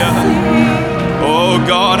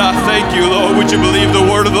thank you, Lord. Would you believe the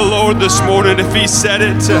word of the Lord this morning? If he said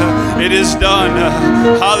it, it is done.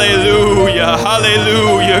 Hallelujah,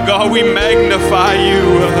 hallelujah. God, we magnify you.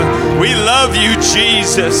 We love you,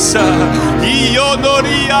 Jesus.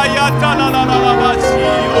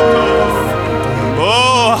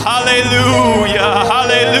 Oh, hallelujah,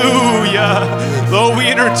 hallelujah. Lord, we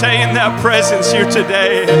entertain that presence here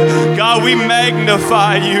today. God, we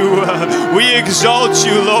magnify you. We exalt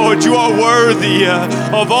you, Lord. You are worthy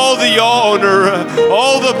of all the honor,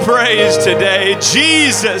 all the praise today.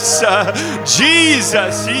 Jesus,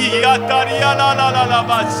 Jesus.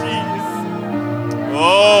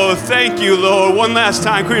 Oh, thank you, Lord. One last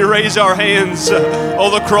time, can we raise our hands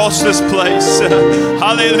all across this place?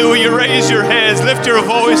 Hallelujah. Raise your hands, lift your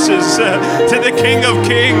voices to the King of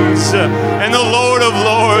Kings and the Lord of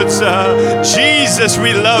Lords. Jesus,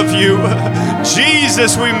 we love you.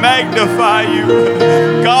 Jesus, we magnify you.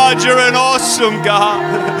 God, you're an awesome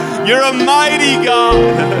God. You're a mighty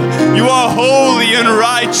God. You are holy and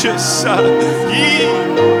righteous.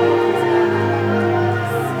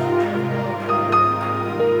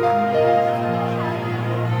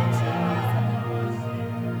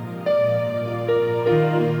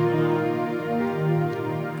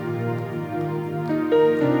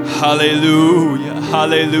 Hallelujah,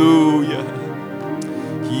 hallelujah.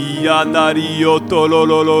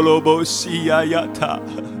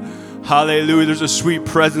 Hallelujah. There's a sweet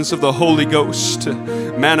presence of the Holy Ghost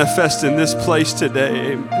manifest in this place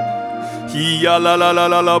today.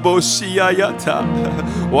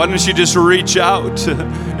 Why don't you just reach out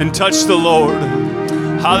and touch the Lord?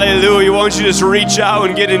 Hallelujah. Why don't you just reach out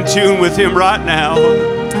and get in tune with him right now?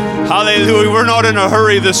 Hallelujah. We're not in a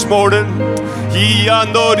hurry this morning.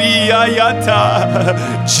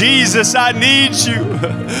 Jesus, I need you.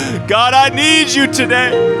 God, I need you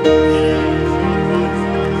today.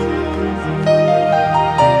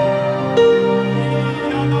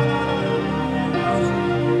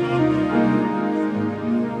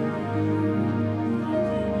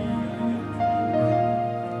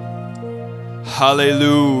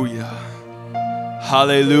 Hallelujah.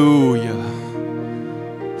 Hallelujah.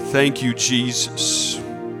 Thank you, Jesus.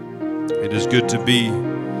 It is good to be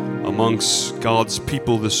amongst God's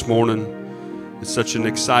people this morning. It's such an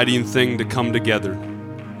exciting thing to come together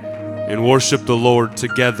and worship the Lord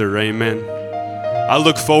together. Amen. I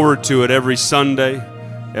look forward to it every Sunday,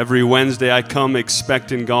 every Wednesday. I come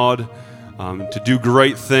expecting God to do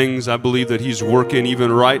great things. I believe that He's working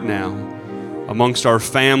even right now amongst our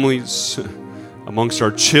families, amongst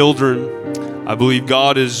our children. I believe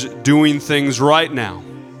God is doing things right now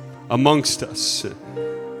amongst us.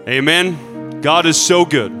 Amen. God is so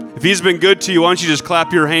good. If He's been good to you, why don't you just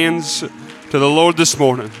clap your hands to the Lord this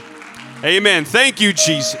morning? Amen. Thank you,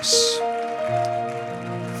 Jesus.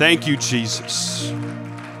 Thank you, Jesus.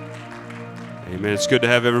 Amen. It's good to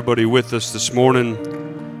have everybody with us this morning.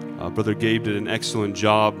 Brother Gabe did an excellent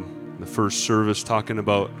job in the first service talking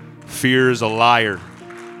about fear is a liar.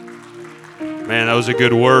 Man, that was a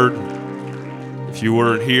good word. If you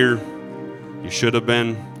weren't here, you should have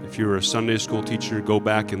been. If you were a Sunday school teacher, go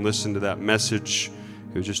back and listen to that message.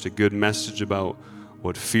 It was just a good message about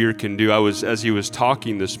what fear can do. As he was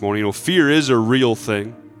talking this morning, fear is a real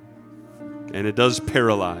thing, and it does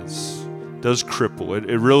paralyze, it does cripple.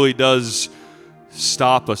 It really does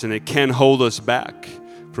stop us, and it can hold us back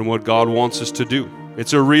from what God wants us to do.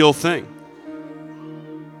 It's a real thing.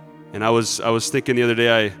 And I was thinking the other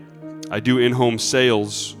day, I do in-home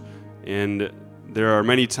sales, and there are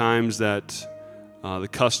many times that the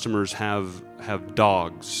customers have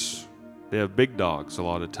dogs. They have big dogs a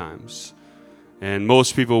lot of times. And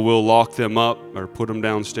most people will lock them up or put them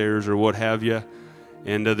downstairs or what have you.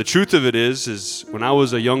 And the truth of it is when I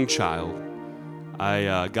was a young child,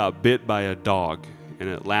 I got bit by a dog, and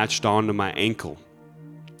it latched onto my ankle.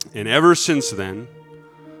 And ever since then,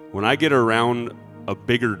 when I get around a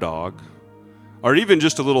bigger dog, or even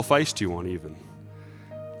just a little feisty one even,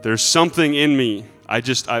 there's something in me. I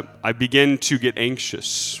begin to get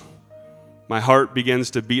anxious. My heart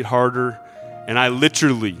begins to beat harder, and I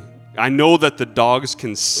know that the dogs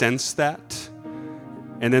can sense that,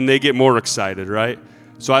 and then they get more excited, right?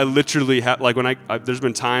 So I literally have, like there's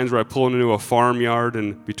been times where I pull into a farmyard,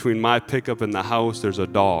 and between my pickup and the house, there's a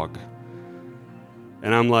dog.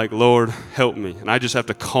 And I'm like, Lord, help me. And I just have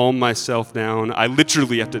to calm myself down. I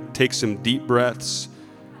literally have to take some deep breaths,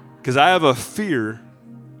 because I have a fear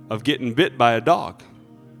of getting bit by a dog.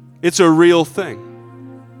 It's a real thing.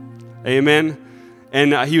 Amen.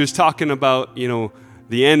 And he was talking about,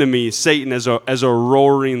 the enemy, Satan, as a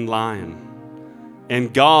roaring lion.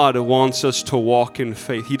 And God wants us to walk in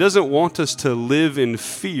faith. He doesn't want us to live in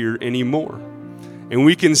fear anymore. And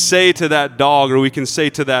we can say to that dog, or we can say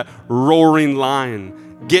to that roaring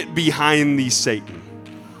lion, get behind thee, Satan.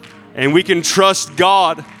 And we can trust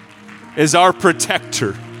God as our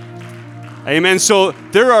protector. Amen. So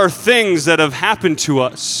there are things that have happened to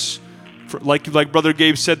us, like Brother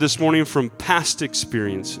Gabe said this morning, from past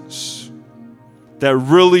experiences that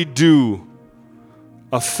really do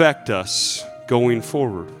affect us going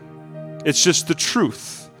forward. It's just the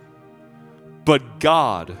truth. But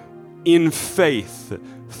God, in faith,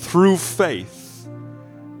 through faith,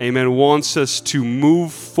 amen, wants us to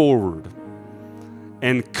move forward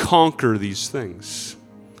and conquer these things.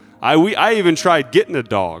 I even tried getting a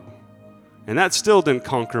dog, and that still didn't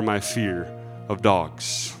conquer my fear of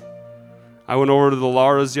dogs. I went over to the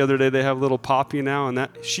Laura's the other day. They have little Poppy now, and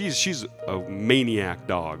she's a maniac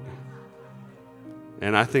dog.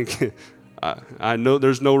 And I think I know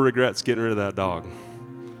there's no regrets getting rid of that dog.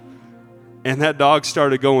 And that dog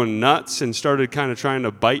started going nuts and started kind of trying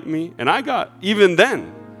to bite me. And even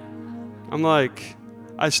then, I'm like,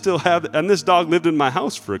 I still have, and this dog lived in my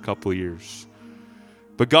house for a couple of years.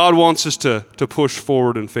 But God wants us to push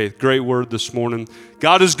forward in faith. Great word this morning.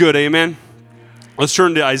 God is good, amen? Let's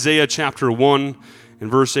turn to Isaiah chapter 1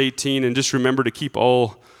 and verse 18. And just remember to keep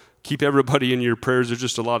everybody in your prayers. There's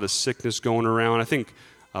just a lot of sickness going around. I think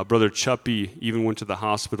Brother Chuppy even went to the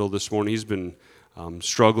hospital this morning. He's been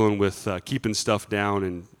struggling with keeping stuff down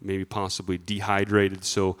and maybe possibly dehydrated.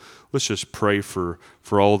 So let's just pray for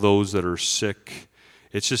all those that are sick.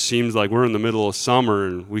 It just seems like we're in the middle of summer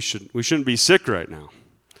and we shouldn't be sick right now.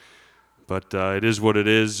 But it is what it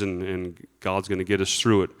is, and God's going to get us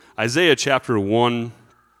through it. Isaiah chapter 1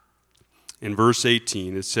 in verse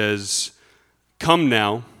 18, it says, "Come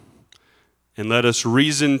now, and let us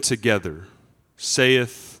reason together,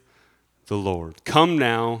 saith the Lord." Come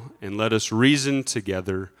now, and let us reason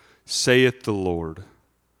together, saith the Lord. It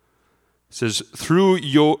says,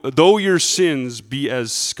 though your sins be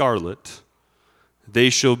as scarlet, they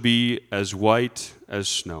shall be as white as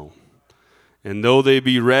snow. And though they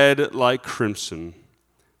be red like crimson,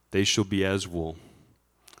 they shall be as wool.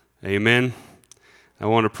 Amen. I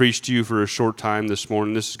want to preach to you for a short time this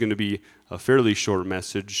morning. This is going to be a fairly short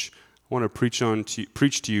message. I want to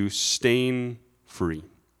preach to you stain free.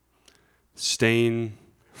 Stain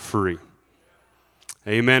free.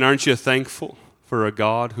 Amen. Aren't you thankful for a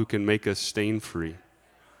God who can make us stain free?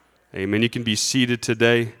 Amen. You can be seated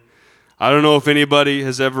today. I don't know if anybody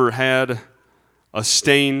has ever had a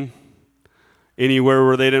stain anywhere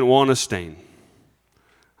where they didn't want a stain.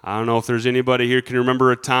 I don't know if there's anybody here can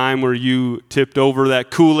remember a time where you tipped over that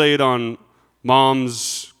Kool-Aid on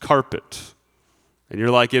mom's carpet and you're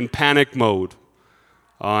like in panic mode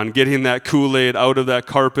on getting that Kool-Aid out of that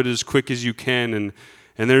carpet as quick as you can.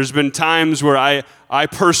 And there's been times where I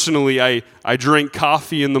personally drink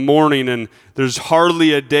coffee in the morning, and there's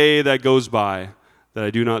hardly a day that goes by that I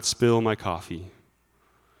do not spill my coffee.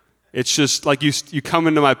 It's just like you come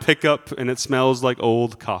into my pickup and it smells like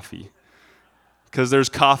old coffee. Because there's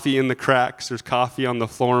coffee in the cracks, there's coffee on the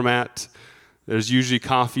floor mat, there's usually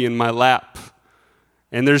coffee in my lap.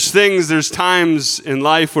 And there's times in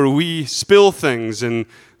life where we spill things and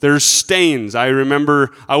there's stains. I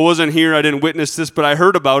remember, I wasn't here, I didn't witness this, but I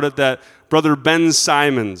heard about it that Brother Ben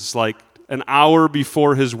Simons, like an hour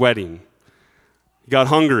before his wedding, he got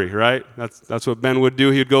hungry, right? That's what Ben would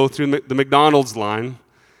do. He would go through the McDonald's line,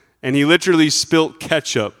 and he literally spilt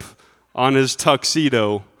ketchup on his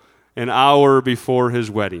tuxedo an hour before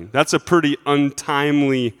his wedding. That's a pretty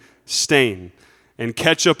untimely stain. And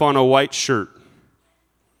ketchup on a white shirt.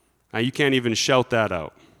 Now, you can't even shout that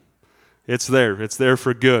out. It's there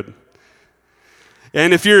for good.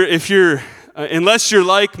 And if you're unless you're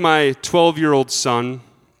like my 12-year-old son,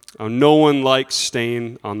 no one likes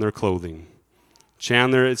stain on their clothing.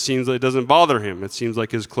 Chandler, it seems like it doesn't bother him. It seems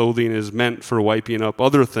like his clothing is meant for wiping up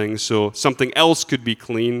other things, so something else could be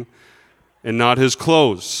clean and not his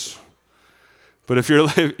clothes. But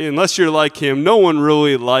unless you're like him, no one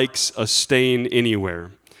really likes a stain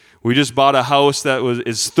anywhere. We just bought a house that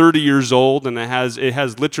is 30 years old, and it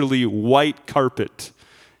has literally white carpet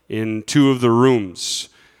in 2 of the rooms.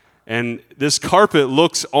 And this carpet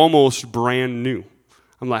looks almost brand new.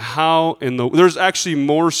 I'm like, there's actually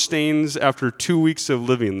more stains after 2 weeks of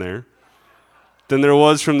living there than there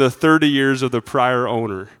was from the 30 years of the prior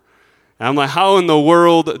owner. And I'm like, how in the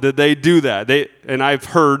world did they do that? And I've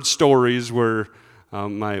heard stories where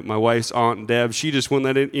my wife's aunt Deb, she just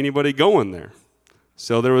wouldn't let anybody go in there.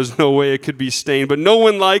 So there was no way it could be stained. But no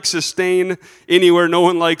one likes a stain anywhere. No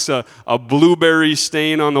one likes a blueberry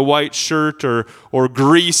stain on the white shirt or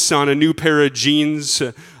grease on a new pair of jeans.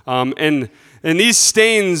 And these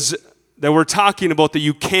stains, that we're talking about that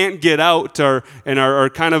you can't get out and are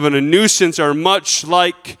kind of a nuisance are much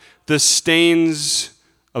like the stains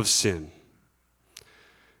of sin.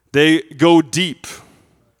 They go deep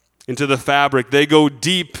into the fabric. They go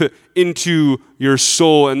deep into your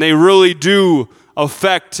soul, and they really do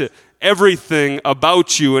affect everything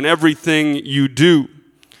about you and everything you do.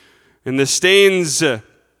 And the stains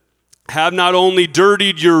have not only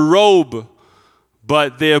dirtied your robe,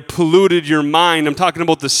 but they have polluted your mind. I'm talking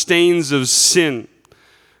about the stains of sin.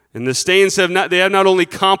 And the stains have not only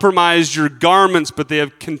compromised your garments, but they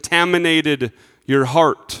have contaminated your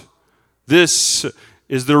heart. This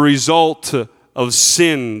is the result of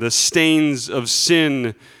sin, the stains of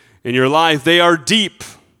sin in your life. They are deep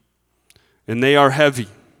and they are heavy.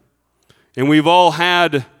 And we've all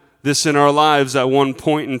had this in our lives at one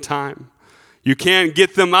point in time. You can't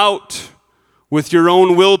get them out with your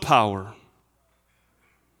own willpower.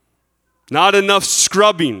 Not enough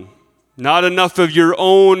scrubbing, not enough of your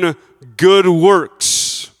own good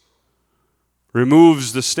works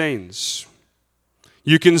removes the stains.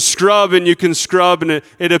 You can scrub and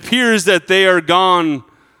it appears that they are gone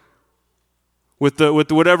with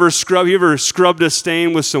whatever scrub. You ever scrubbed a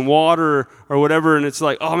stain with some water or whatever, and it's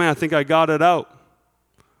like, oh man, I think I got it out.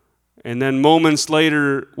 And then moments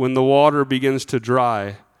later, when the water begins to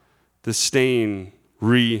dry, the stain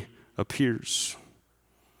reappears.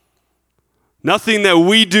 Nothing that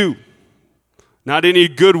we do, not any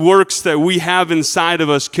good works that we have inside of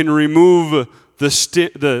us can remove the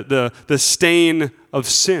stain of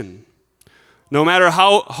sin. No matter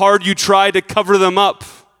how hard you try to cover them up,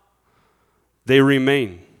 they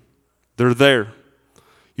remain. They're there.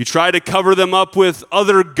 You try to cover them up with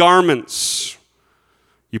other garments.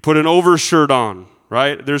 You put an overshirt on,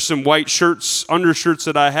 right? There's some white shirts, undershirts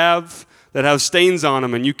that I have that have stains on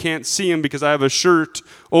them, and you can't see them because I have a shirt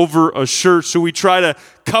over a shirt. So we try to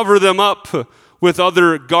cover them up with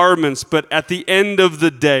other garments, but at the end of the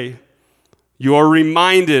day, you are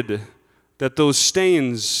reminded that those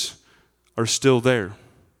stains are still there.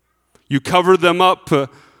 You cover them up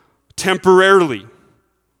temporarily,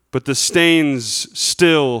 but the stains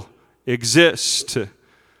still exist.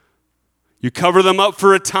 You cover them up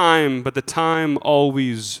for a time, but the time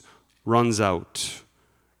always runs out.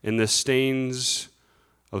 And the stains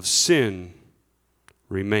of sin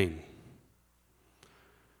remain.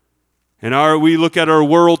 And we look at our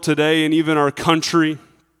world today and even our country,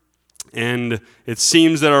 and it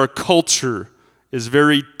seems that our culture is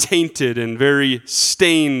very tainted and very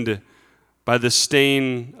stained by the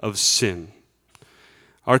stain of sin.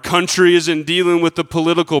 Our country isn't dealing with a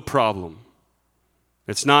political problem.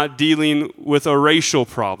 It's not dealing with a racial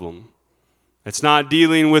problem. It's not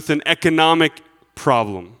dealing with an economic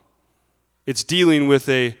problem. It's dealing with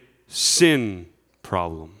a sin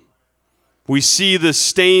problem. We see the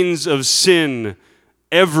stains of sin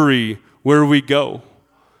everywhere we go.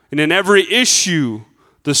 And in every issue,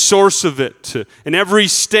 the source of it, in every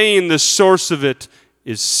stain, the source of it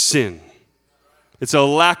is sin. It's a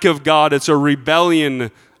lack of God. It's a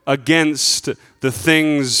rebellion against the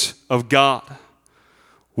things of God.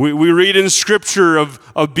 We read in Scripture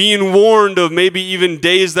of being warned of maybe even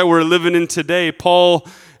days that we're living in today. Paul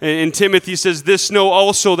in Timothy says, "This know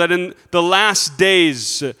also that in the last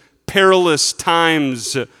days perilous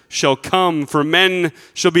times shall come, for men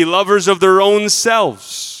shall be lovers of their own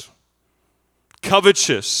selves,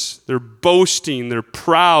 covetous, they're boasting, they're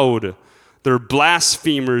proud, they're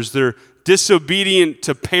blasphemers, they're disobedient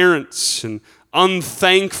to parents, and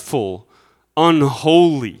unthankful,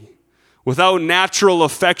 unholy, without natural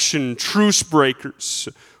affection, truce breakers,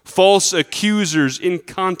 false accusers,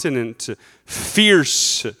 incontinent,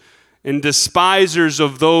 fierce, and despisers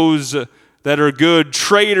of those that are good,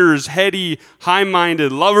 traitors, heady,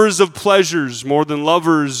 high-minded, lovers of pleasures more than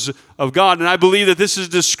lovers of God." And I believe that this is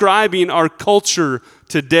describing our culture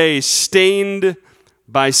today, stained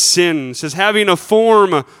by sin. It says, having a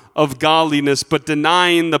form of godliness, but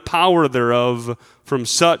denying the power thereof, from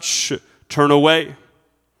such turn away.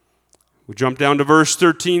 We jump down to verse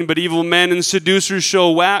 13, "But evil men and seducers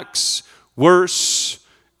shall wax worse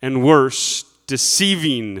and worse,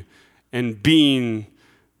 deceiving and being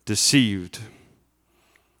deceived."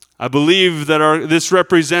 I believe that this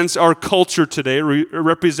represents our culture today. It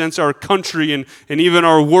represents our country and even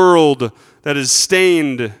our world that is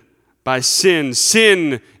stained by sin.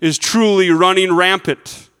 Sin is truly running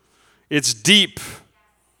rampant. It's deep.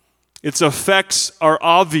 Its effects are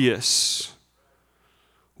obvious.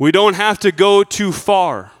 We don't have to go too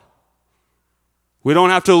far. We don't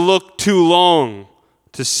have to look too long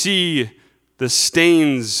to see the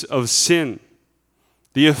stains of sin.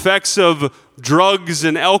 The effects of drugs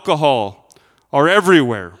and alcohol are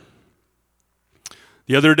everywhere.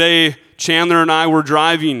 The other day, Chandler and I were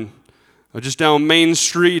driving just down Main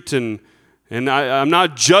Street, and I'm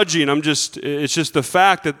not judging. It's just the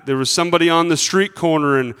fact that there was somebody on the street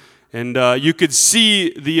corner, and you could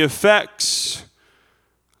see the effects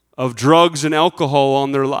of drugs and alcohol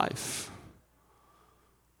on their life.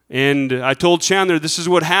 And I told Chandler, this is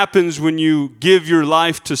what happens when you give your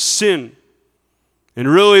life to sin. And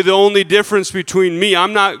really the only difference between me,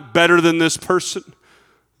 I'm not better than this person.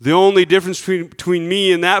 The only difference between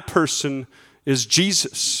me and that person is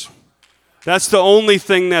Jesus. That's the only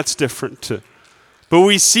thing that's different. But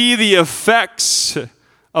we see the effects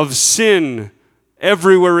of sin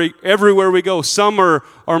everywhere we go. Some are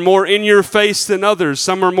more in your face than others.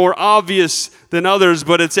 Some are more obvious than others,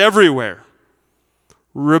 but it's everywhere.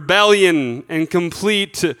 Rebellion and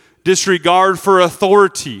complete disregard for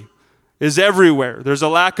authority is everywhere. There's a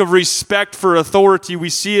lack of respect for authority. We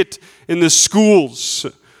see it in the schools.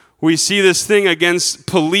 We see this thing against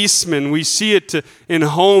policemen. We see it in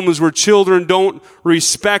homes where children don't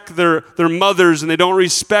respect their mothers and they don't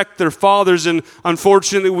respect their fathers. And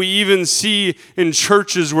unfortunately, we even see in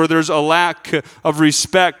churches where there's a lack of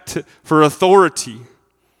respect for authority.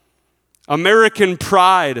 American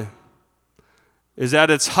pride is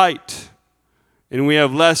at its height, and we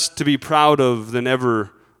have less to be proud of than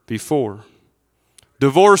ever before.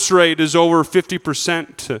 Divorce rate is over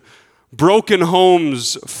 50%. Broken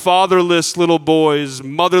homes, fatherless little boys,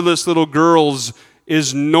 motherless little girls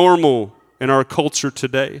is normal in our culture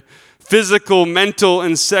today. Physical, mental,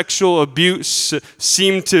 and sexual abuse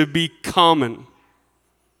seem to be common.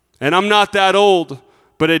 And I'm not that old,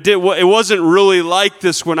 but it wasn't really like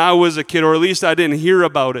this when I was a kid, or at least I didn't hear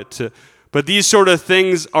about it. But these sort of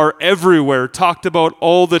things are everywhere, talked about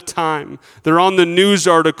all the time. They're on the news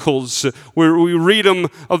articles where we read them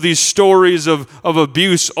of these stories of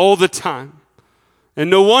abuse all the time. And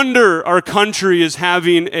no wonder our country is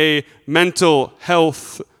having a mental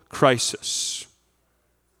health crisis.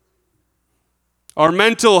 Our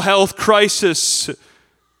mental health crisis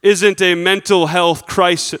isn't a mental health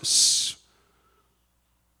crisis.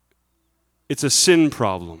 It's a sin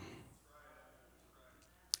problem.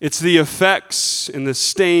 It's the effects and the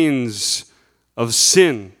stains of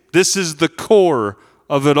sin. This is the core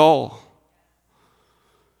of it all.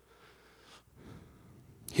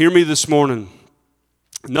 Hear me this morning.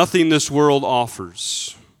 Nothing this world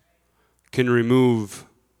offers can remove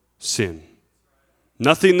sin.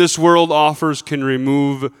 Nothing this world offers can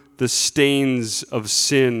remove the stains of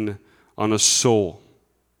sin on a soul.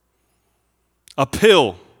 A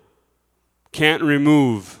pill can't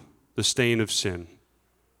remove the stain of sin.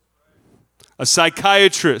 A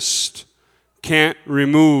psychiatrist can't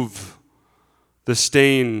remove the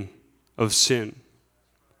stain of sin.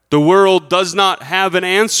 The world does not have an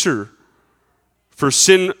answer for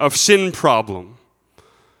sin problem.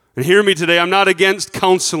 And hear me today, I'm not against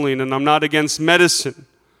counseling and I'm not against medicine,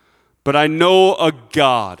 but I know a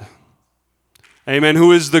God, amen,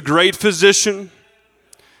 who is the great physician,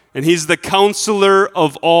 and he's the counselor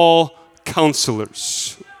of all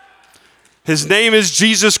counselors. His name is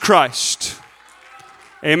Jesus Christ.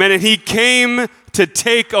 Amen. And he came to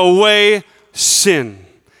take away sin.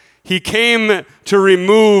 He came to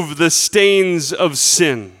remove the stains of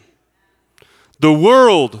sin. The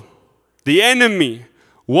world, the enemy,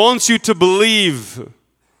 wants you to believe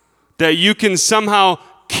that you can somehow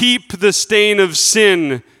keep the stain of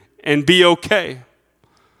sin and be okay.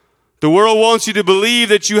 The world wants you to believe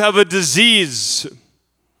that you have a disease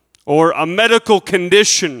or a medical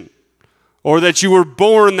condition or that you were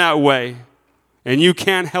born that way. And you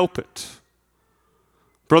can't help it.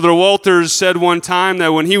 Brother Walters said one time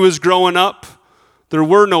that when he was growing up, there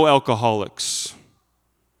were no alcoholics.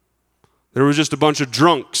 There was just a bunch of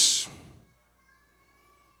drunks.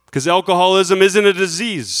 Because alcoholism isn't a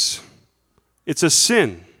disease. It's a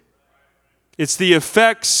sin. It's the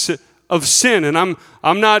effects of sin. And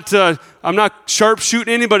I'm not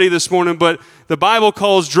sharpshooting anybody this morning, but the Bible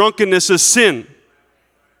calls drunkenness a sin.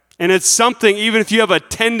 And it's something, even if you have a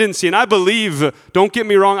tendency, and I believe, don't get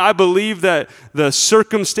me wrong, I believe that the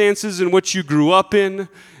circumstances in which you grew up in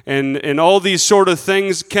and all these sort of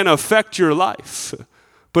things can affect your life.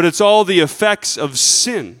 But it's all the effects of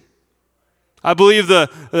sin. I believe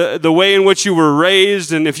the way in which you were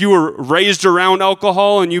raised, and if you were raised around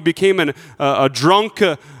alcohol and you became a drunk,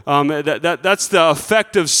 that's the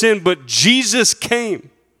effect of sin. But Jesus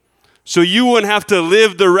came so you wouldn't have to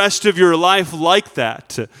live the rest of your life like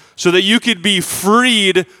that, so that you could be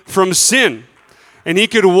freed from sin. And he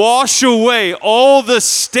could wash away all the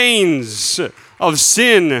stains of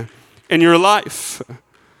sin in your life.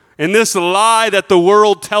 And this lie that the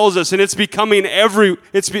world tells us, and it's becoming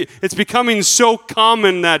it's becoming so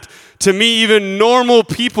common that to me even normal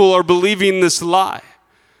people are believing this lie,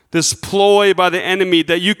 this ploy by the enemy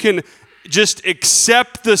that you can just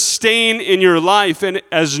accept the stain in your life and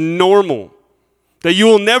as normal, that you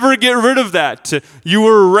will never get rid of that. You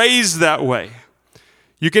were raised that way.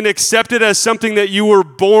 You can accept it as something that you were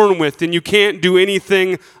born with and you can't do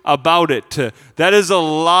anything about it. That is a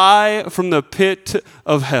lie from the pit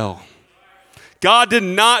of hell. God did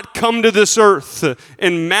not come to this earth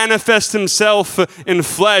and manifest himself in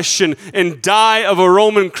flesh and die of a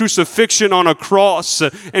Roman crucifixion on a cross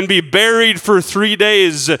and be buried for 3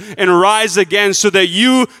 days and rise again so that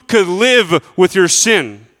you could live with your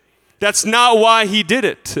sin. That's not why he did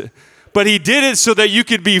it. But he did it so that you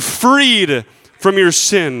could be freed from your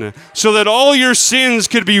sin, so that all your sins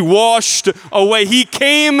could be washed away. He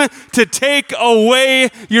came to take away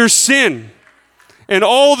your sin and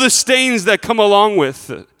all the stains that come along with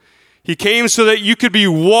it. He came so that you could be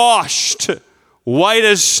washed white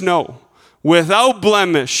as snow, without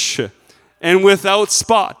blemish and without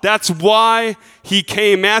spot. That's why he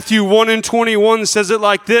came. Matthew 1:21 says it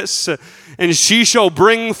like this, "And she shall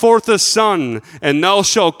bring forth a son, and thou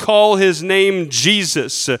shalt call his name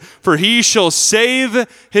Jesus, for he shall save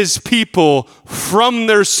his people from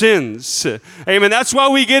their sins." Amen. That's why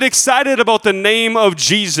we get excited about the name of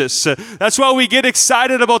Jesus. That's why we get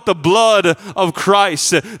excited about the blood of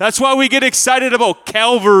Christ. That's why we get excited about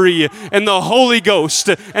Calvary and the Holy Ghost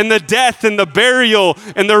and the death and the burial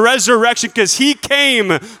and the resurrection, because he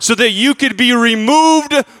came so that you could be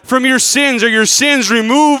removed from your sins, or your sins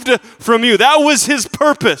removed from you. That was his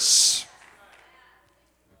purpose.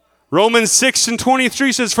 Romans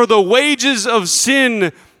 6:23 says, "For the wages of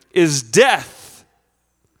sin is death,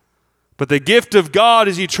 but the gift of God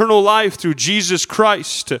is eternal life through Jesus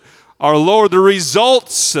Christ our Lord." The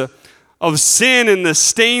results of sin and the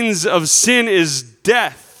stains of sin is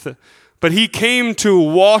death, but he came to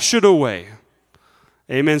wash it away.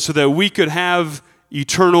 Amen. So that we could have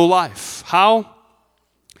eternal life. How?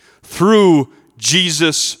 Through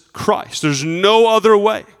Jesus Christ. There's no other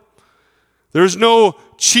way. There's no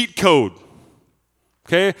cheat code.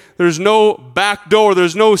 Okay? There's no back door.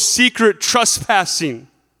 There's no secret trespassing.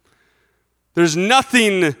 There's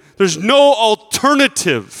nothing, there's no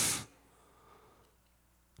alternative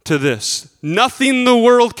to this. Nothing the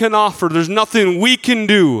world can offer. There's nothing we can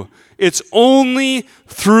do. It's only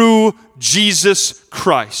through Jesus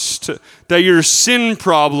Christ that your sin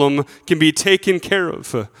problem can be taken care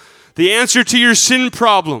of. The answer to your sin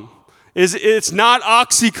problem is it's not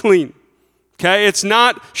OxyClean. Okay? It's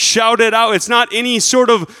not shouted out. It's not any sort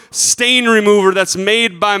of stain remover that's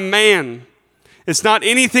made by man. It's not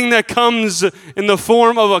anything that comes in the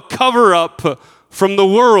form of a cover-up from the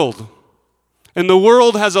world. And the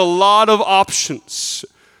world has a lot of options.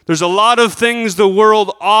 There's a lot of things the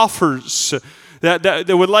world offers that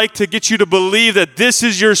would like to get you to believe that this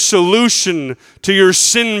is your solution to your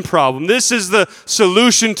sin problem. This is the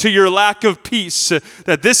solution to your lack of peace.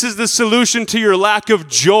 That this is the solution to your lack of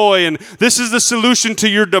joy. And this is the solution to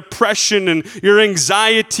your depression and your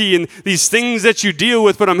anxiety and these things that you deal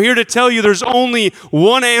with. But I'm here to tell you there's only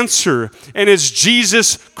one answer, and it's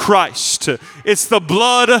Jesus Christ. It's the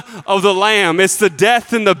blood of the Lamb. It's the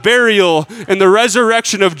death and the burial and the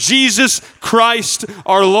resurrection of Jesus Christ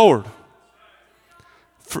our Lord.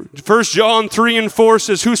 1 John 3:4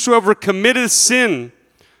 says, "Whosoever committeth sin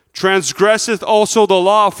transgresseth also the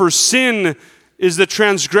law, for sin is the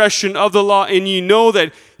transgression of the law. And ye know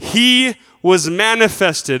that he was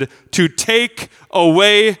manifested to take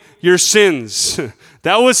away your sins."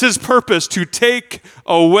 That was his purpose, to take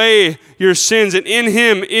away your sins. And in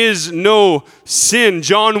him is no sin.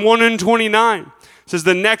 John 1:29 says,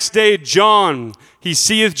 "The next day John, he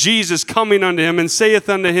seeth Jesus coming unto him, and saith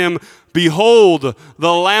unto him, Behold,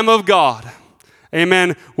 the Lamb of God,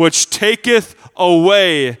 amen, which taketh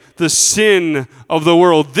away the sin of the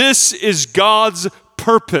world." This is God's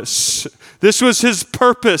purpose. This was his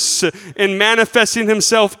purpose in manifesting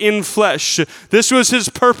himself in flesh. This was his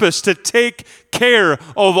purpose, to take care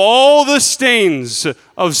of all the stains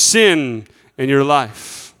of sin in your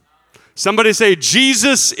life. Somebody say,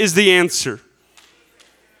 Jesus is the answer.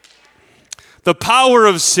 The power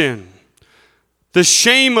of sin, the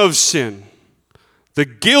shame of sin, the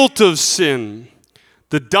guilt of sin,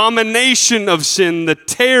 the domination of sin, the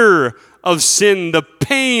terror of sin, the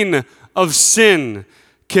pain of sin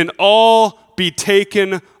can all be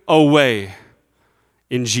taken away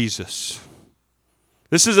in Jesus.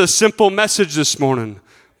 This is a simple message this morning,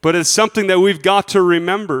 but it's something that we've got to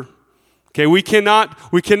remember. Okay, we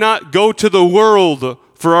cannot go to the world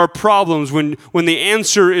for our problems when the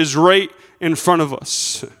answer is right in front of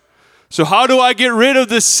us. So how do I get rid of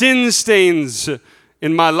the sin stains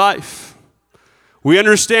in my life? We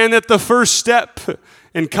understand that the first step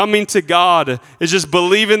in coming to God is just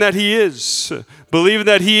believing that He is. Believing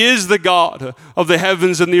that He is the God of the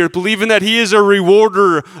heavens and the earth. Believing that He is a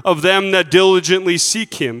rewarder of them that diligently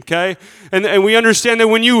seek Him, okay? And we understand that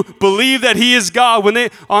when you believe that He is God, when they,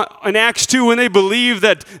 in Acts 2, when they believed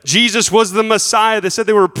that Jesus was the Messiah, they said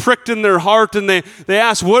they were pricked in their heart and they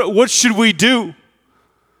asked, what should we do?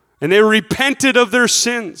 And they repented of their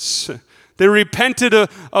sins. They repented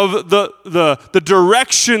of the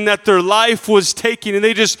direction that their life was taking, and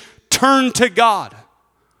they just turned to God.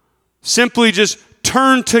 Simply just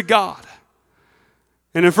turned to God.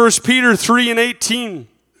 And in 1 Peter 3:18,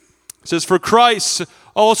 it says, "For Christ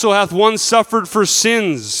also hath once suffered for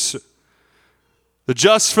sins, the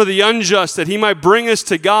just for the unjust, that He might bring us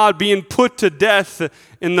to God, being put to death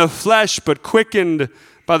in the flesh, but quickened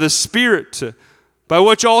by the Spirit. By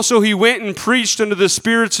which also He went and preached unto the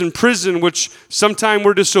spirits in prison, which sometime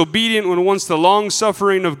were disobedient, when once the long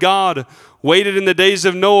suffering of God waited in the days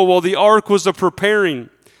of Noah, while the ark was a preparing,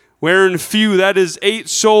 wherein few, that is 8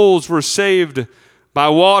 souls, were saved by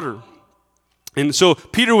water." And so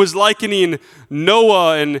Peter was likening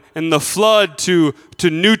Noah and the flood to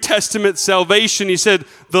New Testament salvation. He said,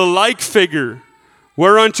 "The like figure,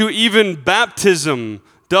 whereunto even baptism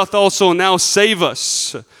doth also now save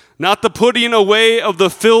us. Not the putting away of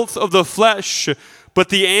the filth of the flesh, but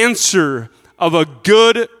the answer of a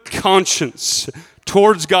good conscience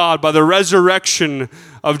towards God by the resurrection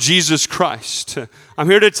of Jesus Christ."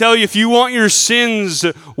 I'm here to tell you, if you want your sins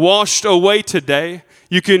washed away today,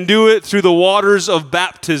 you can do it through the waters of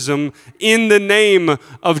baptism in the name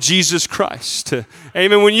of Jesus Christ.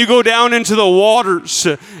 Amen. When you go down into the waters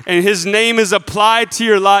and His name is applied to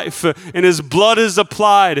your life and His blood is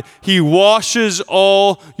applied, He washes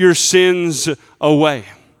all your sins away.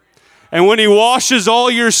 And when He washes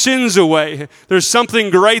all your sins away, there's something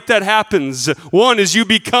great that happens. One is you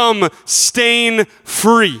become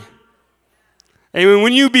stain-free. Amen.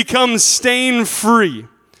 When you become stain-free,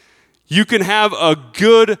 you can have a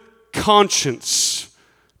good conscience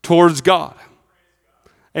towards God.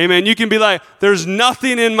 Amen. You can be like, there's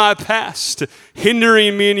nothing in my past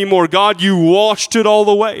hindering me anymore. God, you washed it all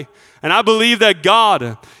away. And I believe that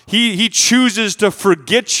God, He chooses to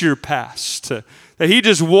forget your past. That He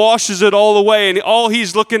just washes it all away. And all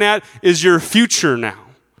He's looking at is your future now.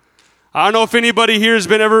 I don't know if anybody here has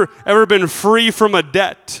been ever been free from a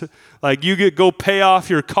debt. Like you go pay off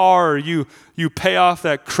your car, or you pay off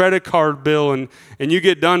that credit card bill, and you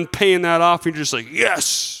get done paying that off, and you're just like,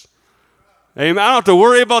 yes. Amen. I don't have to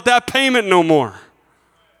worry about that payment no more.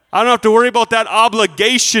 I don't have to worry about that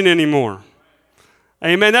obligation anymore.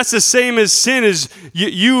 Amen. That's the same as sin. Is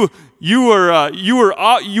you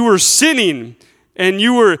were sinning, and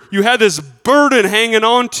you had this burden hanging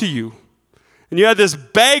on to you, and you had this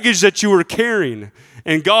baggage that you were carrying,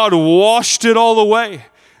 and God washed it all away.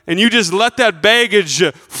 And you just let that baggage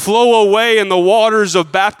flow away in the waters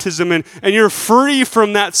of baptism, and you're free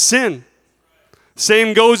from that sin.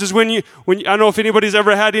 Same goes as when I don't know if anybody's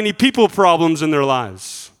ever had any people problems in their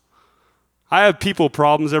lives. I have people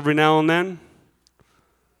problems every now and then.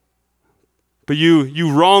 But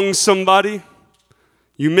you wronged somebody,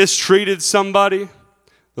 you mistreated somebody,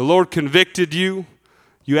 the Lord convicted you,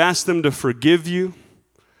 you asked them to forgive you,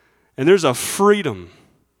 and there's a freedom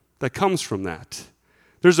that comes from that.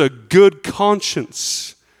 There's a good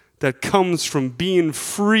conscience that comes from being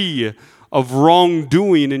free of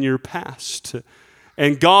wrongdoing in your past.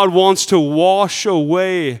 And God wants to wash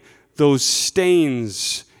away those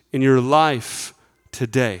stains in your life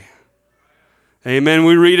today. Amen.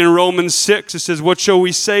 We read in Romans 6, it says, "What shall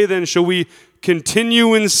we say then? Shall we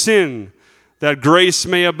continue in sin that grace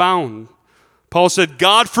may abound?" Paul said,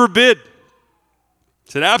 "God forbid."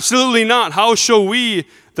 He said, "Absolutely not. How shall we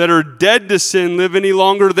that are dead to sin live any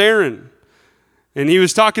longer therein?" And he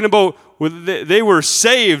was talking about they were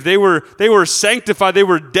saved, they were sanctified, they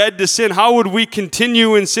were dead to sin. How would we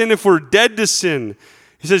continue in sin if we're dead to sin?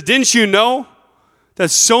 He says, "Didn't you know that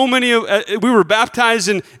so many of we were baptized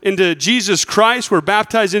into Jesus Christ, we're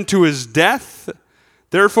baptized into His death.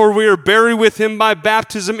 Therefore we are buried with Him by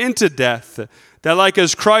baptism into death, that like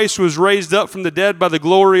as Christ was raised up from the dead by the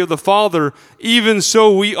glory of the Father, even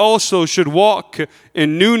so we also should walk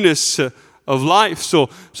in newness of life." So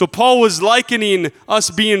Paul was likening us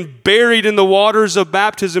being buried in the waters of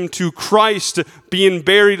baptism to Christ being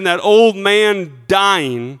buried in that old man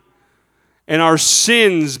dying and our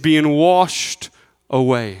sins being washed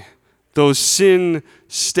away, those sin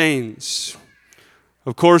stains.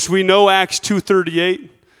 Of course, we know Acts 2:38,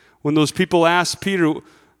 when those people asked Peter,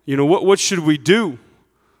 what should we do?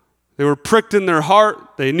 They were pricked in their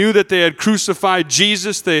heart. They knew that they had crucified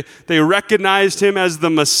Jesus. They recognized him as the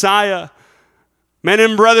Messiah. Men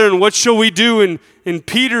and brethren, what shall we do? And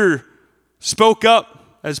Peter spoke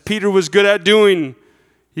up, as Peter was good at doing.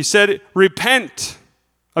 He said, repent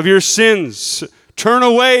of your sins. Turn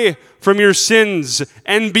away from your sins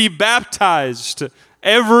and be baptized,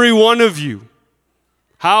 every one of you.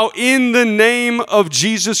 How? In the name of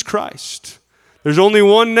Jesus Christ. There's only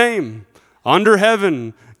one name under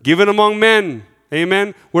heaven given among men,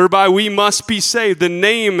 amen, whereby we must be saved. The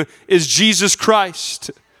name is Jesus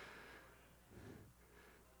Christ.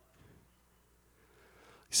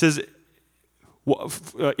 He says,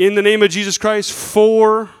 in the name of Jesus Christ,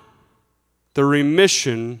 for the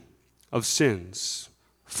remission of sins,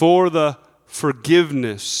 for the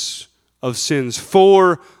forgiveness of sins,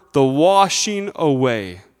 for the washing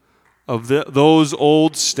away of those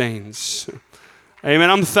old stains. Amen.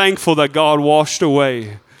 I'm thankful that God washed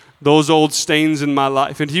away those old stains in my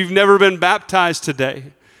life. And if you've never been baptized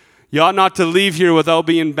today, you ought not to leave here without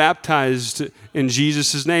being baptized in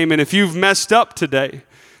Jesus' name. And if you've messed up today,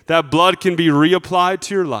 that blood can be reapplied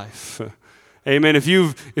to your life. Amen. If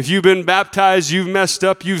you've been baptized, you've messed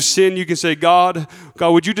up, you've sinned, you can say, God,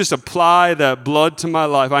 would you just apply that blood to my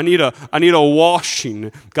life? I need a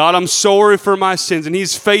washing. God, I'm sorry for my sins. And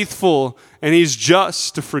he's faithful and he's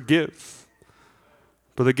just to forgive.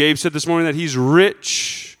 Brother Gabe said this morning that he's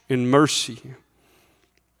rich in mercy.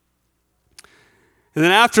 And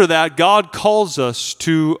then after that, God calls us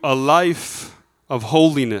to a life of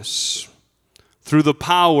holiness through the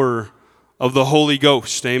power of the Holy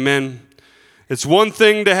Ghost. Amen. It's one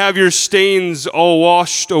thing to have your stains all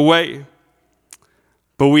washed away,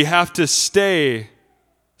 but we have to stay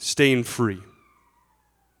stain-free.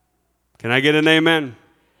 Can I get an amen?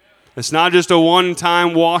 It's not just a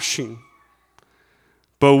one-time washing,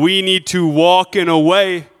 but we need to walk in a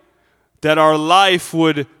way that our life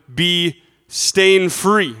would be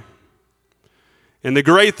stain-free. And the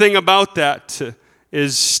great thing about that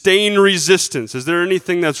is stain resistance. Is there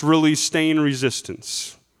anything that's really stain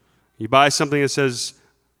resistance? You buy something that says,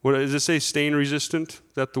 what does it say, stain resistant?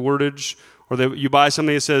 Is that the wordage? Or you buy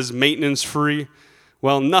something that says maintenance free?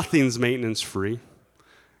 Well, nothing's maintenance free.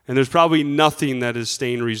 And there's probably nothing that is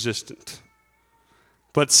stain resistant.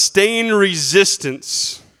 But stain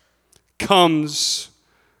resistance comes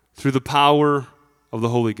through the power of the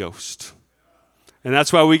Holy Ghost. And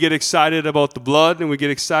that's why we get excited about the blood and we get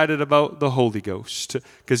excited about the Holy Ghost.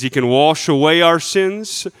 Because he can wash away our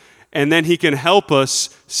sins and then he can help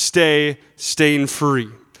us stay stain-free.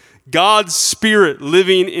 God's Spirit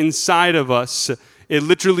living inside of us, it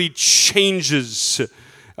literally changes.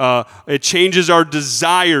 It changes our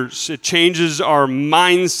desires. It changes our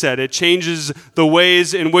mindset. It changes the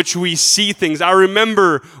ways in which we see things. I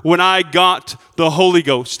remember when I got the Holy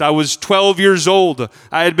Ghost. I was 12 years old.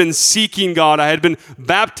 I had been seeking God. I had been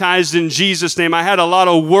baptized in Jesus' name. I had a lot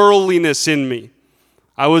of worldliness in me.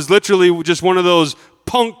 I was literally just one of those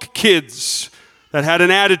punk kids that had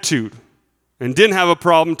an attitude and didn't have a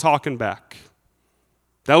problem talking back.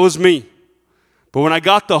 That was me. But when I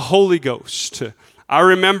got the Holy Ghost, I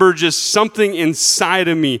remember just something inside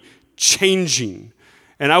of me changing.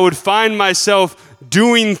 And I would find myself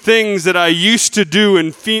doing things that I used to do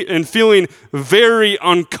and feeling very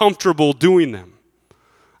uncomfortable doing them.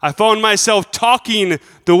 I found myself talking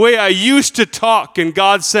the way I used to talk, and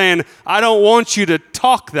God saying, I don't want you to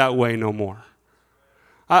talk that way no more.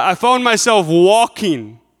 I found myself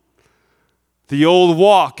walking the old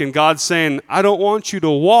walk, and God saying, I don't want you to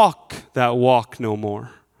walk that walk no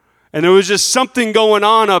more. And there was just something going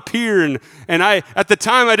on up here, and I, at the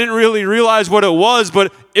time, I didn't really realize what it was,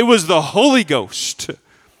 but it was the Holy Ghost.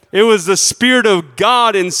 It was the Spirit of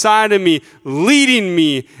God inside of me, leading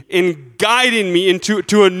me and guiding me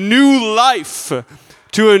to a new life,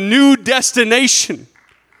 to a new destination.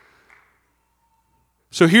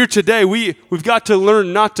 So here today, we've got to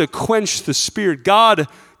learn not to quench the Spirit. God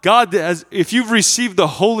has, if you've received the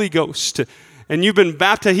Holy Ghost and you've been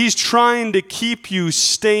baptized, he's trying to keep you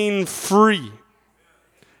stain-free.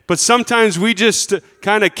 But sometimes we just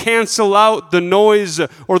kind of cancel out the noise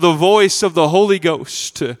or the voice of the Holy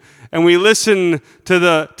Ghost. And we listen to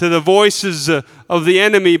the voices of the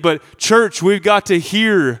enemy. But church, we've got to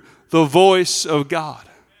hear the voice of God.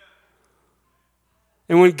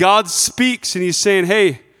 And when God speaks and he's saying,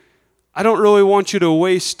 hey, I don't really want you to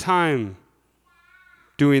waste time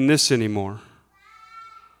doing this anymore.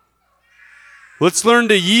 Let's learn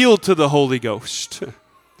to yield to the Holy Ghost.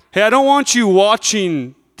 Hey, I don't want you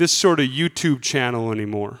watching this sort of YouTube channel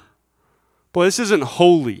anymore. Boy, this isn't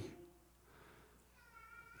holy.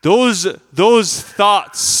 Those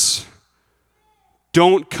thoughts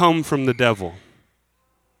don't come from the devil.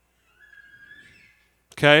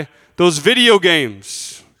 Okay? Those video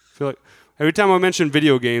games. I feel like every time I mention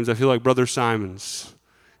video games, I feel like Brother Simons.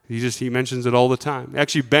 He mentions it all the time.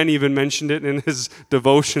 Actually, Ben even mentioned it in his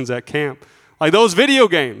devotions at camp. Like those video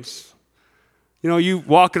games. You know, you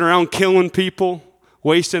walking around killing people,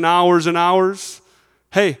 wasting hours and hours.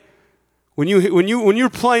 Hey, when you're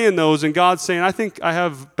playing those and God's saying, I think I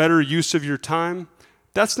have better use of your time,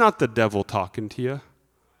 that's not the devil talking to you.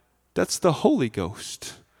 That's the Holy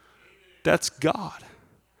Ghost. That's God.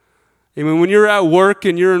 Amen. When you're at work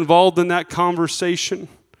and you're involved in that conversation,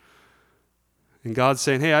 and God's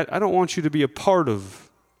saying, hey, I don't want you to be a part of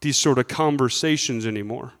these sort of conversations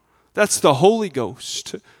anymore. That's the Holy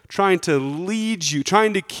Ghost trying to lead you,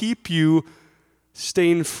 trying to keep you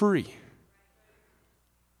staying free.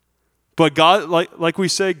 But God, like we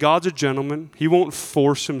say, God's a gentleman. He won't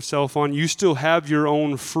force himself on you. You still have your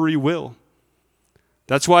own free will.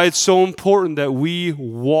 That's why it's so important that we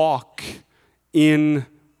walk in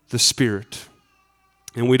the Spirit.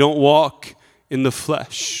 And we don't walk in the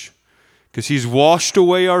flesh. Because he's washed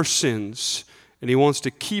away our sins. And he wants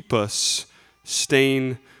to keep us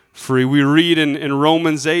staying free. We read in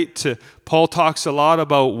Romans 8, Paul talks a lot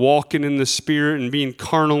about walking in the Spirit and being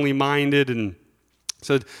carnally minded. And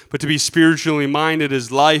so, but to be spiritually minded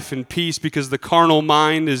is life and peace, because the carnal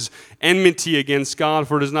mind is enmity against God,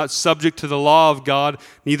 for it is not subject to the law of God,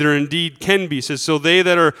 neither indeed can be. It says, so they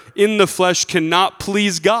that are in the flesh cannot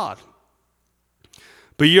please God.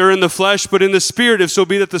 But you're in the flesh, but in the Spirit, if so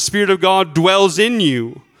be that the Spirit of God dwells in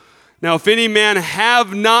you. Now, if any man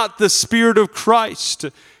have not the Spirit of Christ,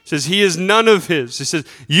 it says he is none of his. It says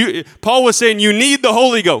Paul was saying you need the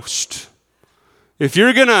Holy Ghost. If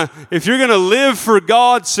you're gonna live for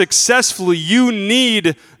God successfully, you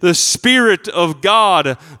need the Spirit of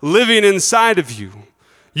God living inside of you.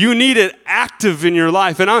 You need it active in your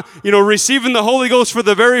life. And receiving the Holy Ghost for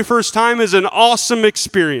the very first time is an awesome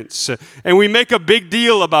experience. And we make a big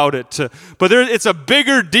deal about it. But it's a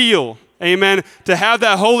bigger deal, amen, to have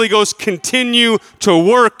that Holy Ghost continue to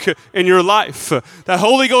work in your life. That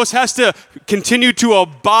Holy Ghost has to continue to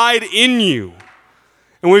abide in you.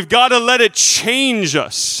 And we've got to let it change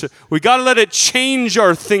us. We've got to let it change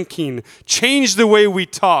our thinking, change the way we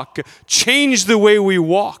talk, change the way we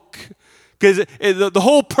walk. Because the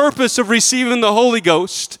whole purpose of receiving the Holy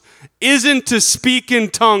Ghost isn't to speak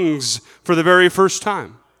in tongues for the very first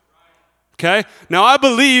time. Okay? Now, I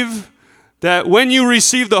believe that when you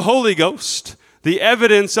receive the Holy Ghost, the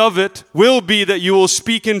evidence of it will be that you will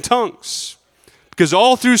speak in tongues. Because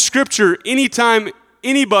all through Scripture, anytime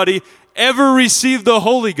anybody ever received the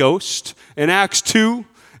Holy Ghost, in Acts 2,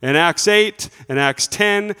 in Acts 8, in Acts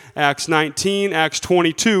 10, Acts 19, Acts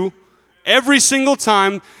 22, every single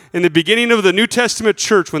time in the beginning of the New Testament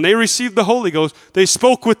church, when they received the Holy Ghost, they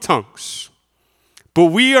spoke with tongues. But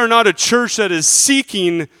we are not a church that is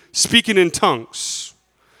seeking speaking in tongues.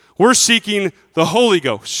 We're seeking the Holy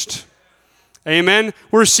Ghost. Amen?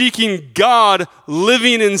 We're seeking God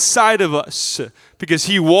living inside of us, because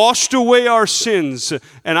he washed away our sins,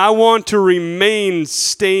 and I want to remain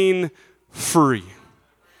stain free.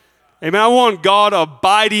 Amen. I want God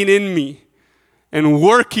abiding in me and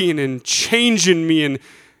working and changing me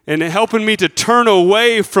and helping me to turn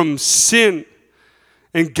away from sin.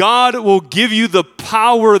 And God will give you the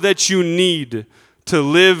power that you need to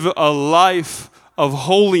live a life of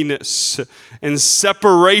holiness and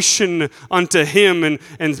separation unto him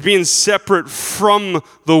and being separate from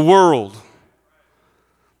the world.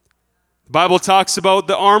 The Bible talks about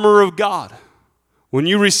the armor of God. When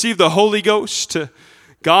you receive the Holy Ghost,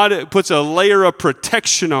 God puts a layer of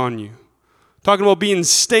protection on you. Talking about being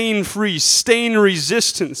stain-free,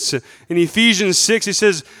 stain-resistance. In Ephesians 6, he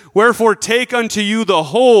says, wherefore take unto you the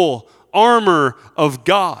whole armor of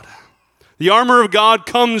God. The armor of God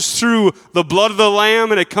comes through the blood of the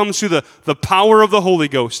Lamb, and it comes through the power of the Holy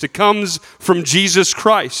Ghost. It comes from Jesus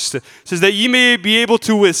Christ. It says that ye may be able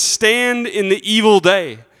to withstand in the evil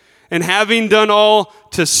day, and having done all,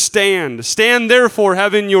 to stand. Stand therefore,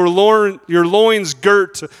 having your loins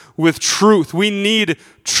girt with truth. We need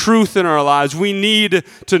truth in our lives. We need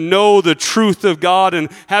to know the truth of God, and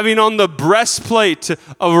having on the breastplate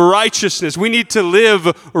of righteousness. We need to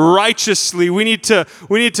live righteously. We need to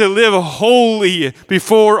live holy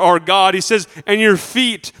before our God. He says, and your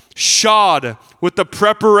feet shod with the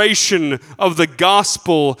preparation of the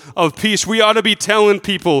gospel of peace. We ought to be telling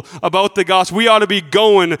people about the gospel. We ought to be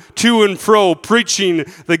going to and fro, preaching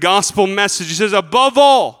the gospel message. He says, above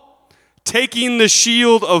all, taking the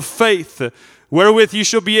shield of faith, wherewith you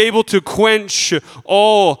shall be able to quench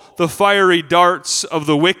all the fiery darts of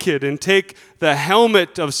the wicked, and take the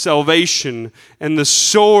helmet of salvation and the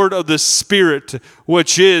sword of the Spirit,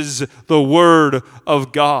 which is the word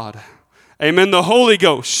of God. Amen. The Holy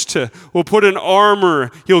Ghost will put an armor.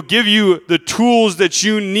 He'll give you the tools that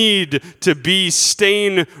you need to be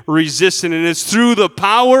stain resistant. And it's through the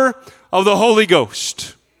power of the Holy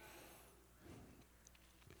Ghost.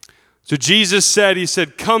 So Jesus said, he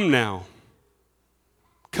said, come now,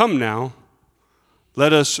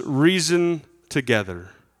 let us reason together.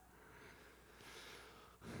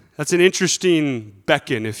 That's an interesting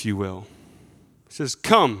beckon, if you will. He says,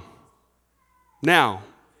 come now.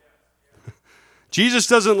 Jesus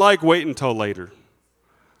doesn't like wait until later.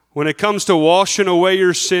 When it comes to washing away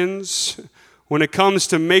your sins, when it comes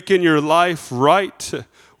to making your life right,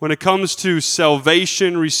 when it comes to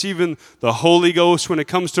salvation, receiving the Holy Ghost, when it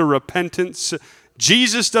comes to repentance,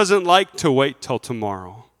 Jesus doesn't like to wait till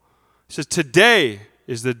tomorrow. He says, today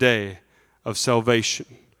is the day of salvation.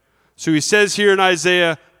 So he says here in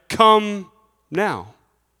Isaiah, come now.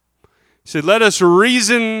 He said, let us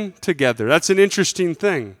reason together. That's an interesting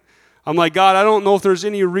thing. I'm like, God, I don't know if there's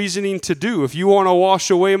any reasoning to do. If you want to wash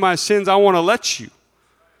away my sins, I want to let you.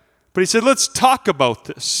 But he said, let's talk about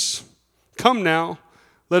this. Come now,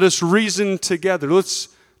 let us reason together. Let's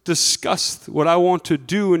discuss what I want to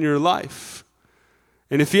do in your life.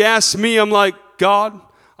 And if you ask me, I'm like, God,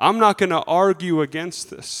 I'm not going to argue against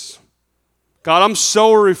this. God, I'm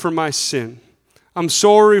sorry for my sin. I'm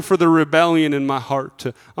sorry for the rebellion in my heart.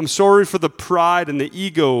 I'm sorry for the pride and the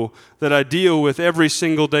ego that I deal with every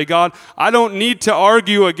single day. God, I don't need to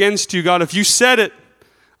argue against you, God. If you said it,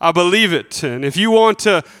 I believe it. And if you want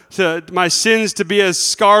my sins to be as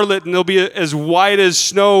scarlet and they'll be as white as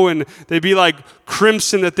snow and they be like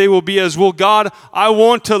crimson, that they will be as wool, God, I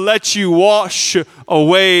want to let you wash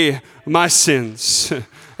away my sins.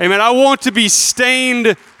 Amen. I want to be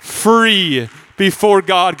stained free before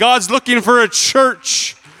God. God's looking for a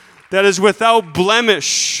church that is without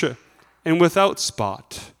blemish and without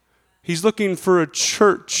spot. He's looking for a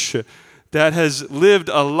church that has lived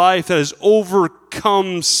a life that has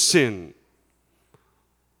overcome sin.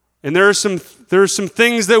 And there are some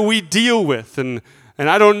things that we deal with, and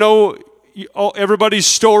I don't know everybody's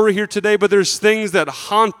story here today, but there's things that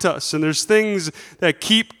haunt us, and there's things that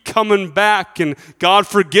keep coming back, and God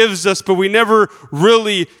forgives us, but we never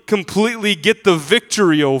really completely get the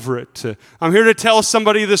victory over it. I'm here to tell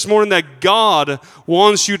somebody this morning that God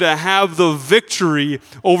wants you to have the victory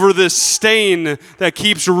over this stain that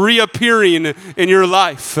keeps reappearing in your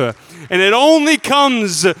life. And it only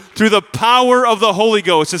comes through the power of the Holy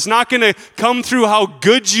Ghost. It's not going to come through how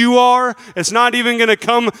good you are. It's not even going to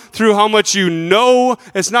come through how much you know.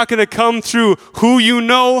 It's not going to come through who you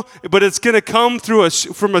know, but it's going to come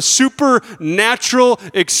from a supernatural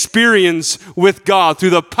experience with God through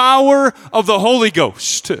the power of the Holy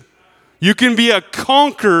Ghost. You can be a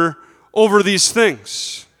conqueror over these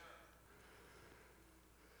things.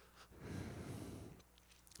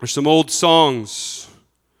 There's some old songs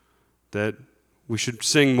that we should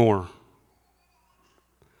sing more.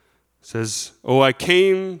 It says, oh, I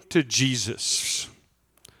came to Jesus,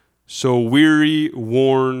 so weary,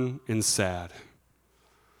 worn, and sad,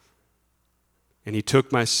 and he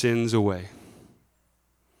took my sins away.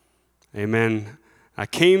 Amen. I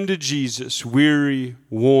came to Jesus, weary,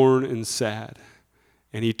 worn, and sad,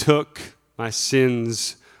 and he took my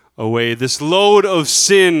sins away. This load of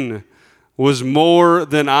sin was more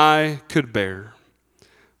than I could bear,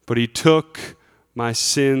 but he took my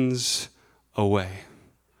sins away.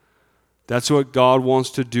 That's what God wants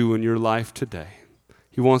to do in your life today.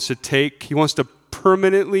 He wants to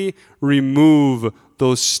permanently remove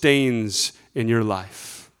those stains in your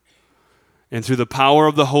life. And through the power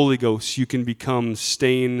of the Holy Ghost, you can become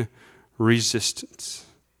stain resistant.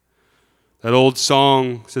 That old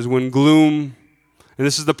song says, when gloom, and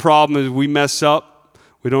this is the problem, is we mess up,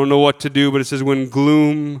 we don't know what to do, but it says, when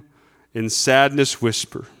gloom and sadness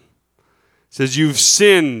whisper. It says, you've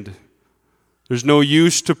sinned, there's no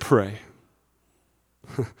use to pray.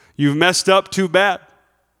 You've messed up too bad.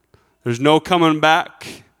 There's no coming back.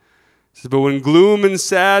 It says, but when gloom and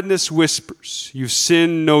sadness whispers, you've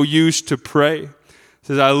sinned, no use to pray. It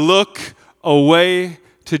says, I look away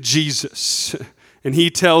to Jesus, and he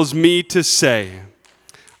tells me to say,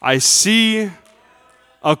 I see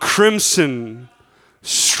a crimson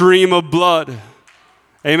stream of blood.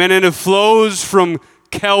 Amen. And it flows from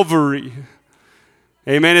Calvary.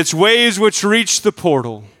 Amen. Its waves which reach the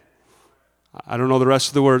portal, I don't know the rest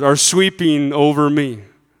of the words, are sweeping over me.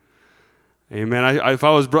 Amen. I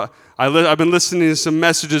I've been listening to some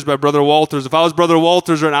messages by Brother Walters. If I was Brother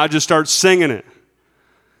Walters right now, I'd just start singing it.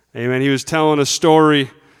 Amen. He was telling a story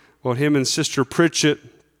about him and Sister Pritchett,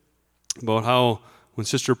 about how when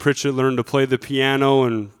Sister Pritchett learned to play the piano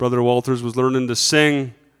and Brother Walters was learning to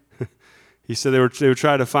sing, he said they would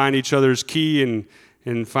try to find each other's key,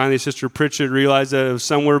 and finally Sister Pritchett realized that it was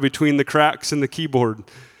somewhere between the cracks in the keyboard.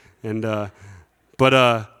 But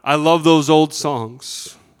I love those old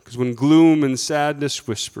songs, because when gloom and sadness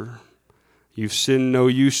whisper, you've sinned, no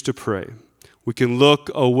use to pray. We can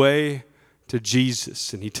look away to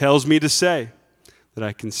Jesus, and he tells me to say that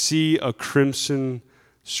I can see a crimson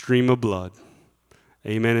stream of blood.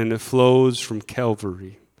 Amen, and it flows from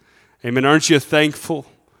Calvary. Amen. Aren't you thankful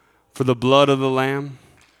for the blood of the Lamb?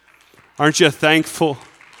 Aren't you thankful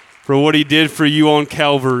for what he did for you on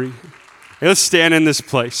Calvary? Hey, let's stand in this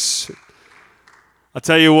place. I'll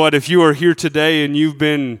tell you what, if you are here today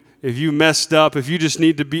and if you messed up, if you just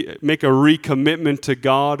need to make a recommitment to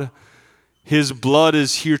God, his blood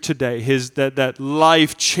is here today. That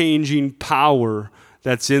life-changing power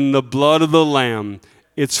that's in the blood of the Lamb,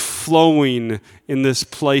 it's flowing in this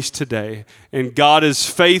place today. And God is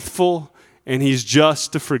faithful and he's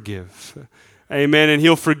just to forgive. Amen. And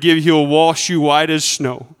he'll forgive, he'll wash you white as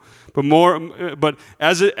snow. But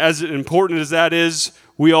as important as that is,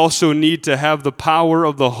 we also need to have the power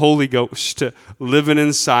of the Holy Ghost living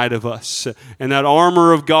inside of us and that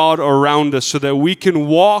armor of God around us so that we can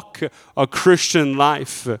walk a Christian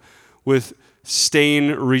life with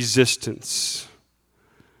stain resistance.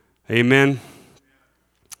 Amen.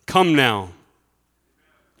 Come now,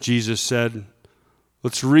 Jesus said.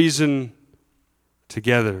 Let's reason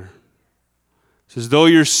together. It says, though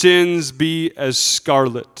your sins be as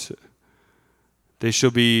scarlet, they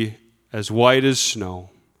shall be as white as snow.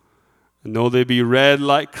 And though they be red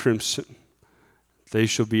like crimson, they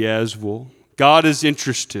shall be as wool. God is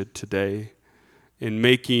interested today in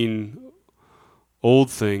making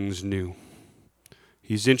old things new.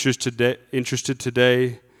 He's interested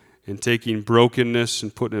today in taking brokenness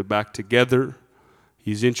and putting it back together.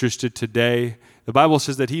 He's interested today. The Bible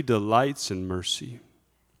says that he delights in mercy.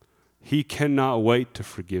 He cannot wait to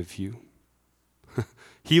forgive you.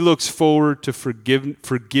 He looks forward to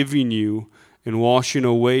forgiving you and washing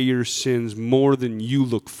away your sins more than you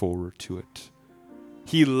look forward to it.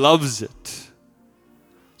 He loves it.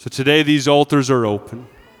 So today these altars are open.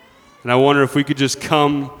 And I wonder if we could just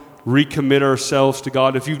come recommit ourselves to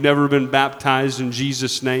God. If you've never been baptized in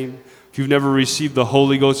Jesus' name, if you've never received the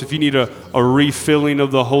Holy Ghost, if you need a refilling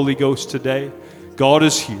of the Holy Ghost today, God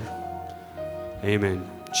is here. Amen.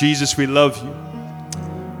 Jesus, we love you.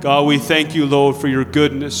 God, we thank you, Lord, for your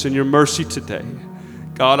goodness and your mercy today.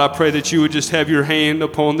 God, I pray that you would just have your hand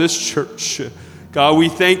upon this church. God, we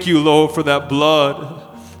thank you, Lord, for that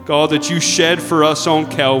blood, God, that you shed for us on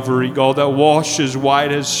Calvary, God, that washes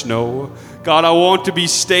white as snow. God, I want to be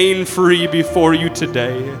stain-free before you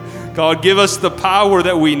today. God, give us the power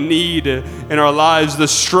that we need in our lives, the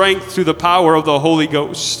strength through the power of the Holy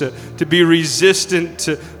Ghost to be resistant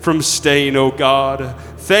from stain, oh God.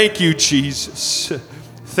 Thank you, Jesus.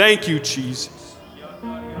 Thank you, Jesus.